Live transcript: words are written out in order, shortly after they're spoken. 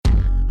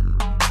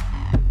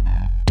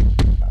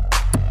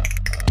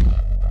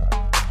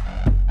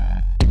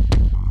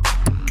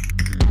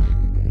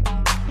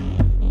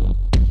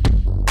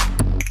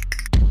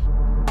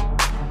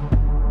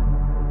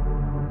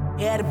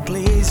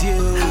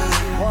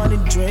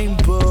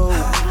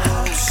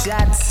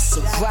shots, it's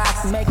a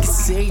rock, make it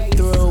see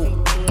through.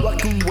 What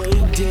can we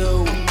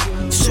do?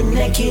 Strip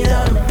naked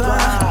on the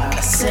bar,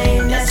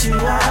 saying that you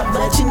are,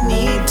 but you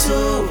need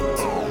to.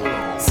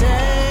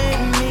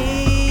 Turn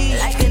me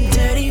like a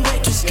dirty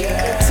waitress,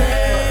 girl.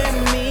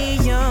 Turn me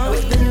on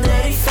with the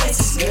dirty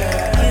faces, girl.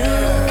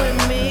 You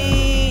and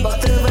me,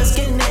 both of us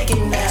get naked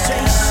now.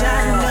 Straight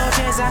shot, no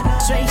chance,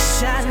 straight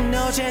shot,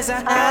 no chance.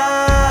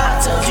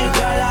 I told you,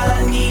 girl, all I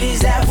need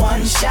is that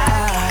one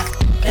shot.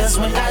 Cause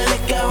when I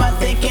lick her, I'm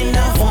thinking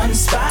of one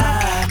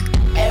spot.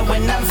 And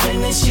when I'm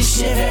finished, you're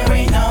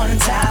shivering on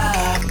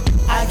top.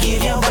 I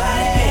give your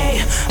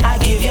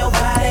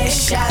body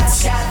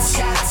shots, shots,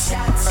 shots,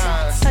 shots.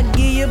 I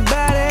give your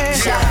body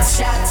shots,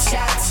 shots,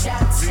 shots,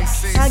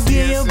 shots. I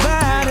give your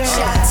body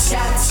shots,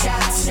 shots,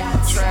 shots,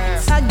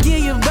 shots. I give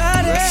your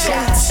body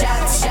shots,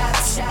 shots,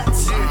 shots,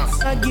 shots.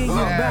 I give your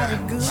body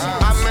good.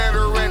 I met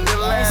her at the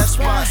last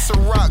spot, so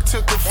Rock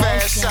took a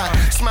fast shot.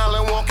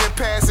 Smiling, walking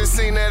past and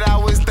seen that I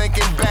was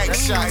thinking back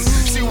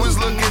shots. She was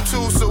looking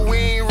too, so we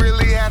ain't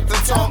really have to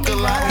talk a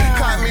lot.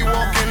 Caught me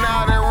walking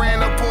out and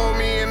ran up on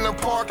me in the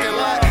parking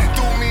lot.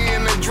 Threw me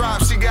in the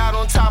drop, she got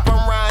on top,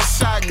 I'm riding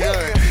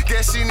shotgun.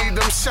 Guess she need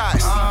them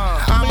shots,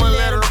 I'ma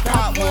let her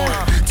pop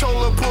one.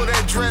 Told her pull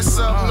that dress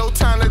up, no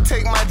time to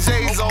take my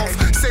J's off.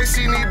 Say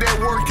she need that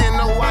work and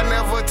no, I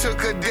never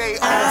took a day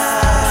off. I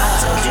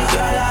told you,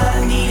 girl, all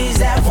I need is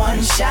that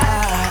one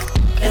shot.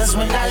 Cause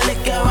when I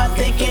lick her, I'm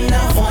thinking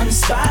of one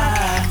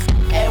spot.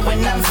 And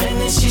when I'm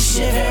finished, you're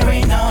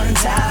shivering on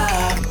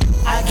top.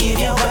 I give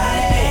your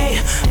body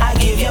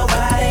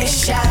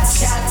shots,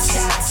 shots,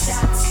 shots,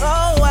 shots.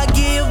 Oh, I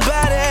give your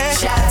body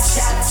shots,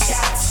 shots,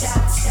 shots,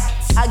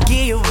 shots. I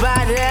give your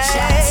body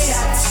shots,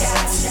 shots,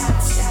 shots,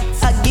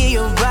 shots. I give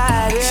your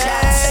body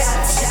shots,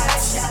 shots,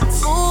 shots,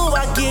 shots. Ooh,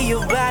 I give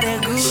your body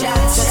good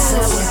shots. That's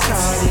all we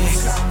call it.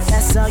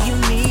 That's all you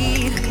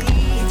need.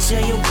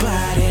 Enjoy your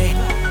body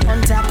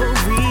on top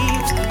of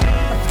Reeves, a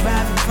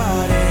private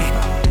party,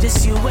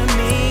 just you and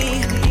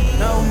me.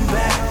 Going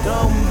back,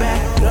 going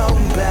back,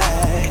 going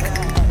back.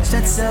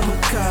 Shots of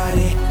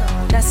Bacardi,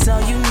 that's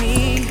all you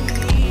need.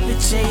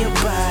 Enjoy your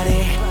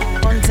body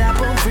on top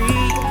of Reeves,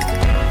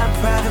 a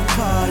private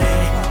party,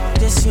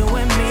 just you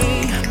and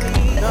me.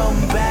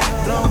 Going back,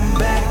 going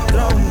back.